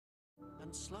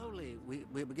and slowly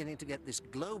we're beginning to get this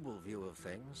global view of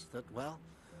things that, well,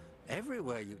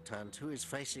 everywhere you turn to is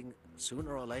facing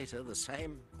sooner or later the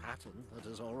same pattern that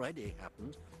has already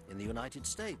happened in the United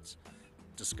States.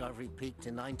 Discovery peaked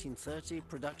in 1930,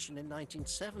 production in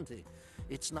 1970.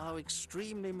 It's now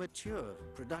extremely mature.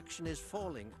 Production is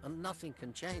falling and nothing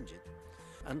can change it.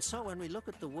 And so when we look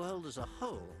at the world as a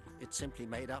whole, it's simply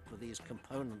made up of these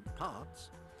component parts.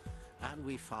 And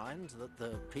we find that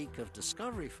the peak of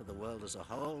discovery for the world as a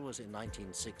whole was in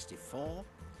 1964.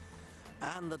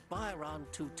 And that by around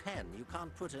 2010, you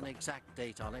can't put an exact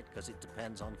date on it because it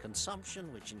depends on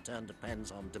consumption, which in turn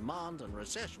depends on demand and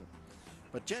recession.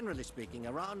 But generally speaking,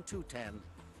 around 2010,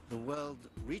 the world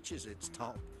reaches its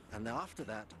top, and after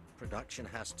that, production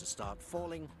has to start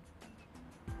falling,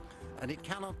 and it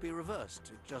cannot be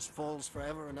reversed. It just falls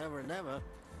forever and ever and ever,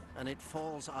 and it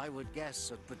falls, I would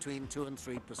guess, at between 2 and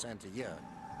 3% a year.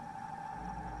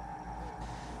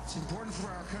 It's important for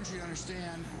our country to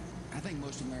understand, I think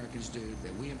most Americans do,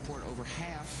 that we import over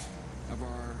half of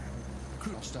our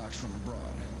crude oil stocks from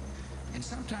abroad. And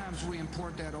sometimes we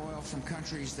import that oil from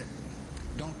countries that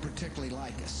don't particularly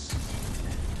like us.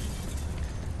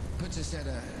 Puts us at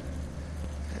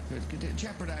it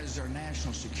jeopardizes our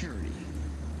national security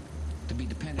to be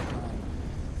dependent on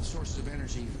sources of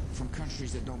energy from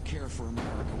countries that don't care for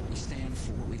America, what we stand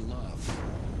for, what we love.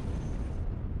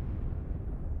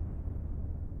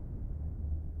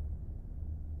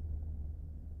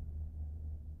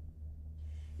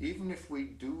 Even if we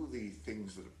do the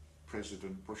things that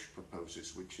President Bush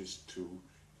proposes, which is to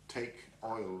take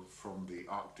oil from the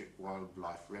Arctic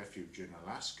Wildlife Refuge in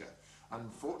Alaska,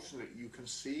 unfortunately you can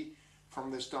see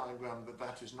from this diagram that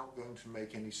that is not going to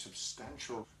make any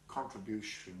substantial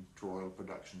contribution to oil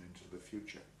production into the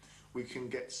future. We can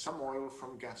get some oil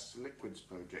from gas to liquids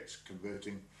projects,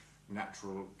 converting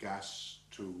natural gas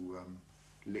to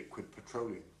liquid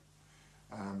petroleum.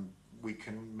 We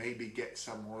can maybe get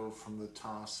some oil from the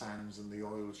tar sands and the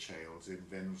oil shales in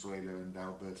Venezuela and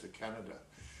Alberta, Canada.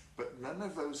 But none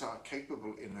of those are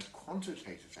capable in a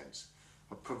quantitative sense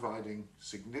of providing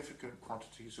significant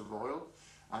quantities of oil,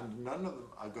 and none of them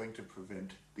are going to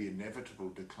prevent the inevitable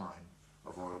decline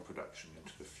of oil production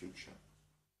into the future.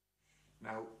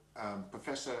 Now,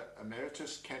 Professor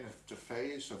Emeritus Kenneth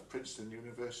DeFays of Princeton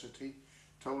University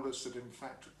told us that in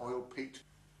fact oil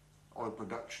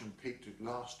production peaked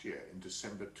last year in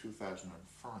December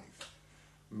 2005.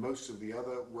 Most of the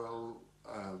other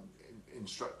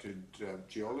instructed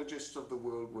geologists of the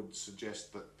world would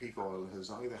suggest that peak oil has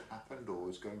either happened or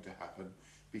is going to happen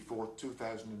before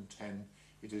 2010.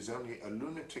 It is only a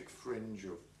lunatic fringe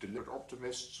of deliberate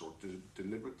optimists or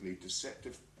deliberately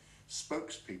deceptive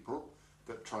spokespeople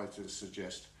that try to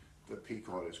suggest that peak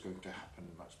oil is going to happen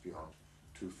much beyond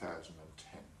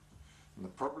 2010. And the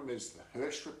problem is the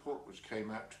Hirsch report, which came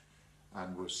out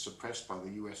and was suppressed by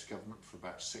the US government for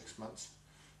about 6 months.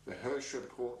 The Hirsch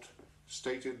report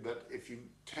stated that if you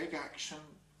take action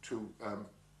to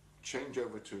change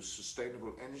over to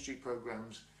sustainable energy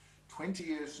programs 20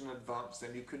 years in advance,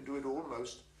 then you can do it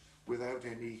almost without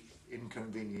any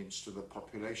inconvenience to the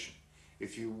population.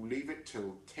 If you leave it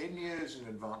till 10 years in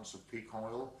advance of peak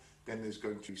oil, then there's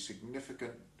going to be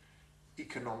significant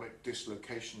economic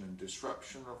dislocation and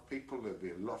disruption of people. There'll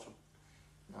be a lot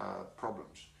of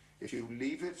problems. If you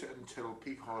leave it until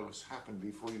peak oil has happened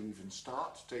before you even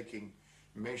start taking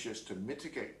measures to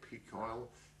mitigate peak oil,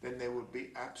 then there would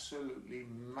be absolutely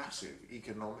massive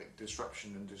economic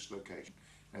disruption and dislocation.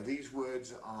 Now, these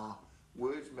words are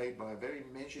words made by a very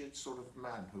measured sort of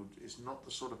man who is not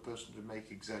the sort of person to make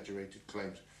exaggerated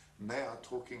claims. And they are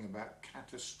talking about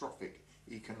catastrophic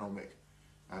economic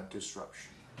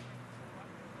disruption.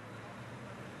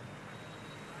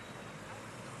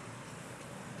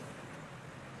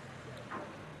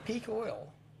 Peak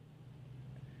oil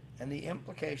and the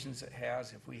implications it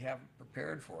has if we haven't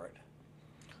prepared for it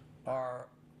are,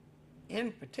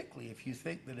 in particularly if you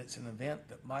think that it's an event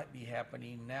that might be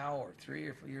happening now or 3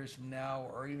 or 4 years from now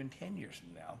or even 10 years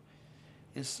from now,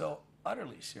 is so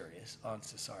utterly serious on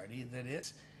society that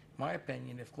it's, in my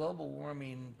opinion, if global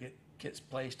warming gets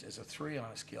placed as a 3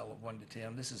 on a scale of 1 to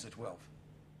 10, this is a 12.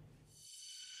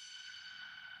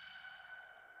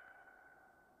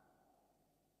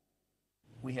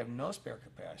 We have no spare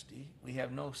capacity. We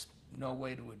have no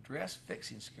way to address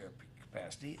fixing spare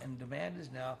capacity, and demand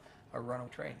is now a runaway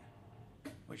train,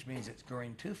 which means it's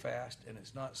growing too fast and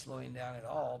it's not slowing down at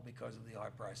all because of the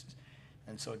high prices.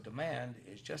 And so demand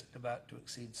is just about to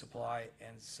exceed supply,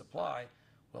 and supply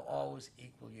will always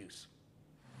equal use.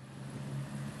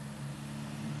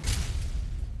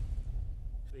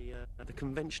 The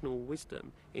conventional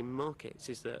wisdom in markets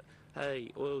is that,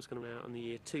 hey, oil's going to run out in the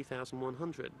year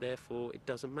 2100, therefore it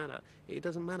doesn't matter. It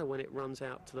doesn't matter when it runs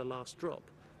out to the last drop.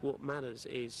 What matters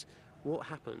is what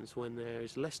happens when there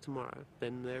is less tomorrow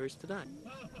than there is today.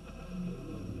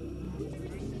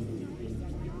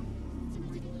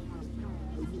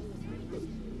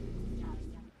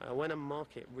 When a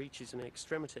market reaches an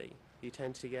extremity, you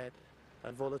tend to get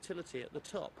a volatility at the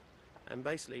top. And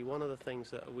basically, one of the things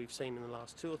that we've seen in the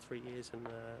last 2 or 3 years in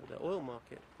the oil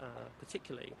market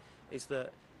particularly, is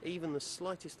that even the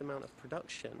slightest amount of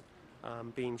production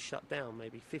being shut down,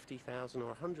 maybe 50,000 or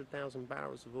 100,000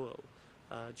 barrels of oil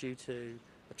due to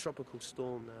a tropical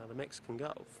storm, the Mexican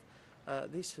Gulf,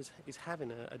 this is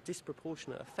having a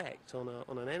disproportionate effect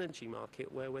on an energy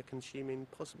market where we're consuming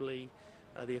possibly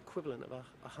the equivalent of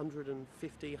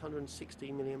 150,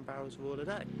 160 million barrels of oil a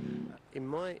day. In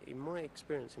my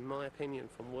experience, in my opinion,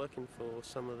 from working for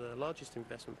some of the largest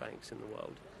investment banks in the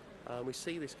world, we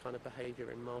see this kind of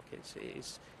behaviour in markets.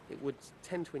 It would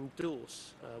tend to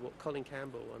endorse what Colin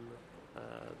Campbell and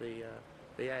the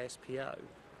ASPO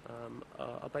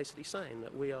are basically saying,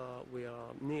 that we are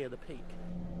near the peak.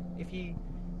 If you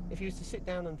was to sit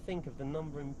down and think of the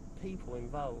number of people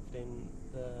involved in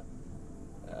the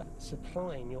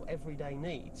supplying your everyday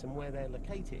needs and where they're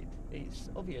located, it's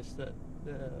obvious that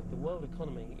the world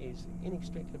economy is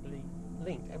inextricably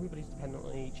linked. Everybody's dependent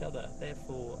on each other.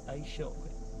 Therefore, a shock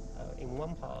in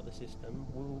one part of the system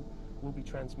will be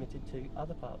transmitted to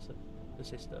other parts of the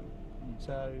system.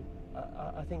 So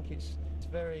I think it's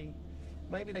very,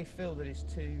 maybe they feel that it's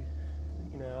too,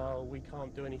 oh, we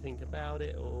can't do anything about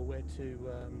it, or we're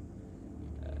too,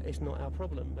 it's not our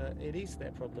problem, but it is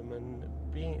their problem.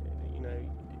 And being,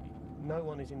 no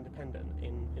one is independent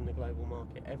in the global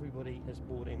market. Everybody has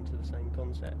bought into the same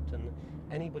concept, and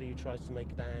anybody who tries to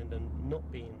make a stand and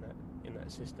not be in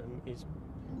that system is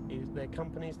their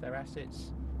companies, their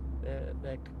assets, their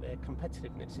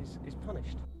competitiveness is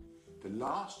punished. The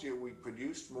last year we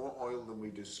produced more oil than we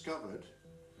discovered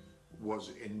was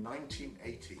in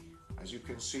 1980. As you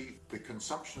can see, the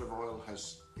consumption of oil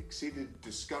has exceeded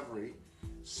discovery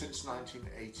since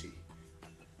 1980.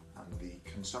 And the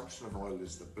consumption of oil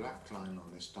is the black line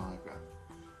on this diagram.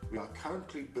 We are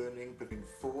currently burning between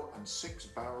 4 and 6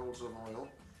 barrels of oil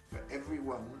for every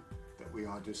one that we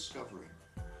are discovering.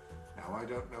 Now, I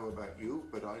don't know about you,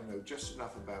 but I know just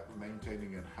enough about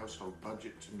maintaining a household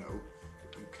budget to know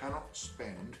that you cannot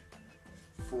spend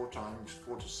 4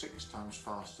 to 6 times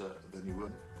faster than you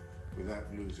would without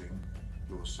losing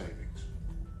your savings.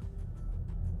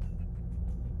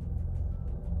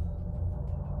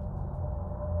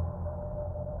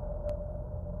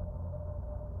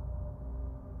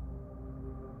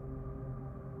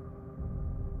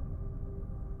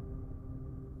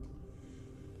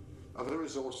 Other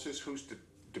resources whose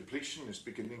depletion is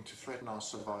beginning to threaten our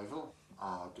survival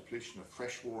are depletion of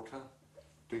fresh water,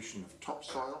 depletion of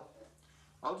topsoil.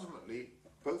 Ultimately,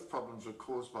 both problems are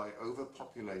caused by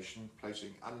overpopulation,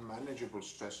 placing unmanageable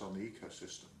stress on the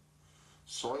ecosystem.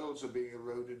 Soils are being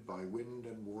eroded by wind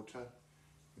and water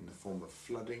in the form of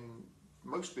flooding,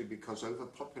 mostly because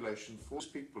overpopulation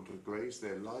forces people to graze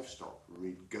their livestock,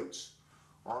 read goats,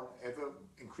 on ever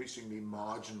increasingly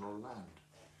marginal land.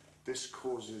 This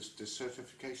causes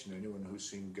desertification. Anyone who's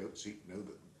seen goats eat know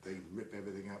that they rip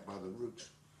everything out by the roots.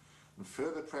 And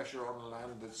further pressure on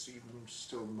land that's even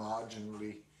still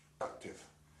marginally productive.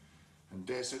 And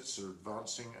deserts are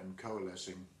advancing and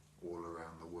coalescing all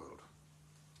around the world.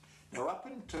 Now, up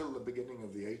until the beginning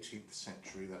of the 18th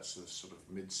century, that's the sort of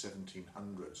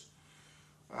mid-1700s,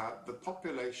 the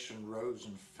population rose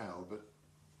and fell, but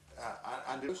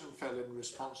and it rose and fell in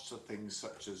response to things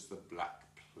such as the Black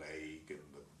Plague and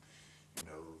the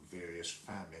various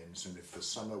famines, and if the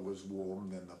summer was warm,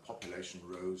 then the population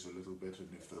rose a little bit, and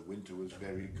if the winter was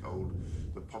very cold,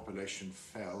 the population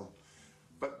fell.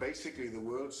 But basically the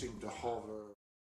world seemed to hover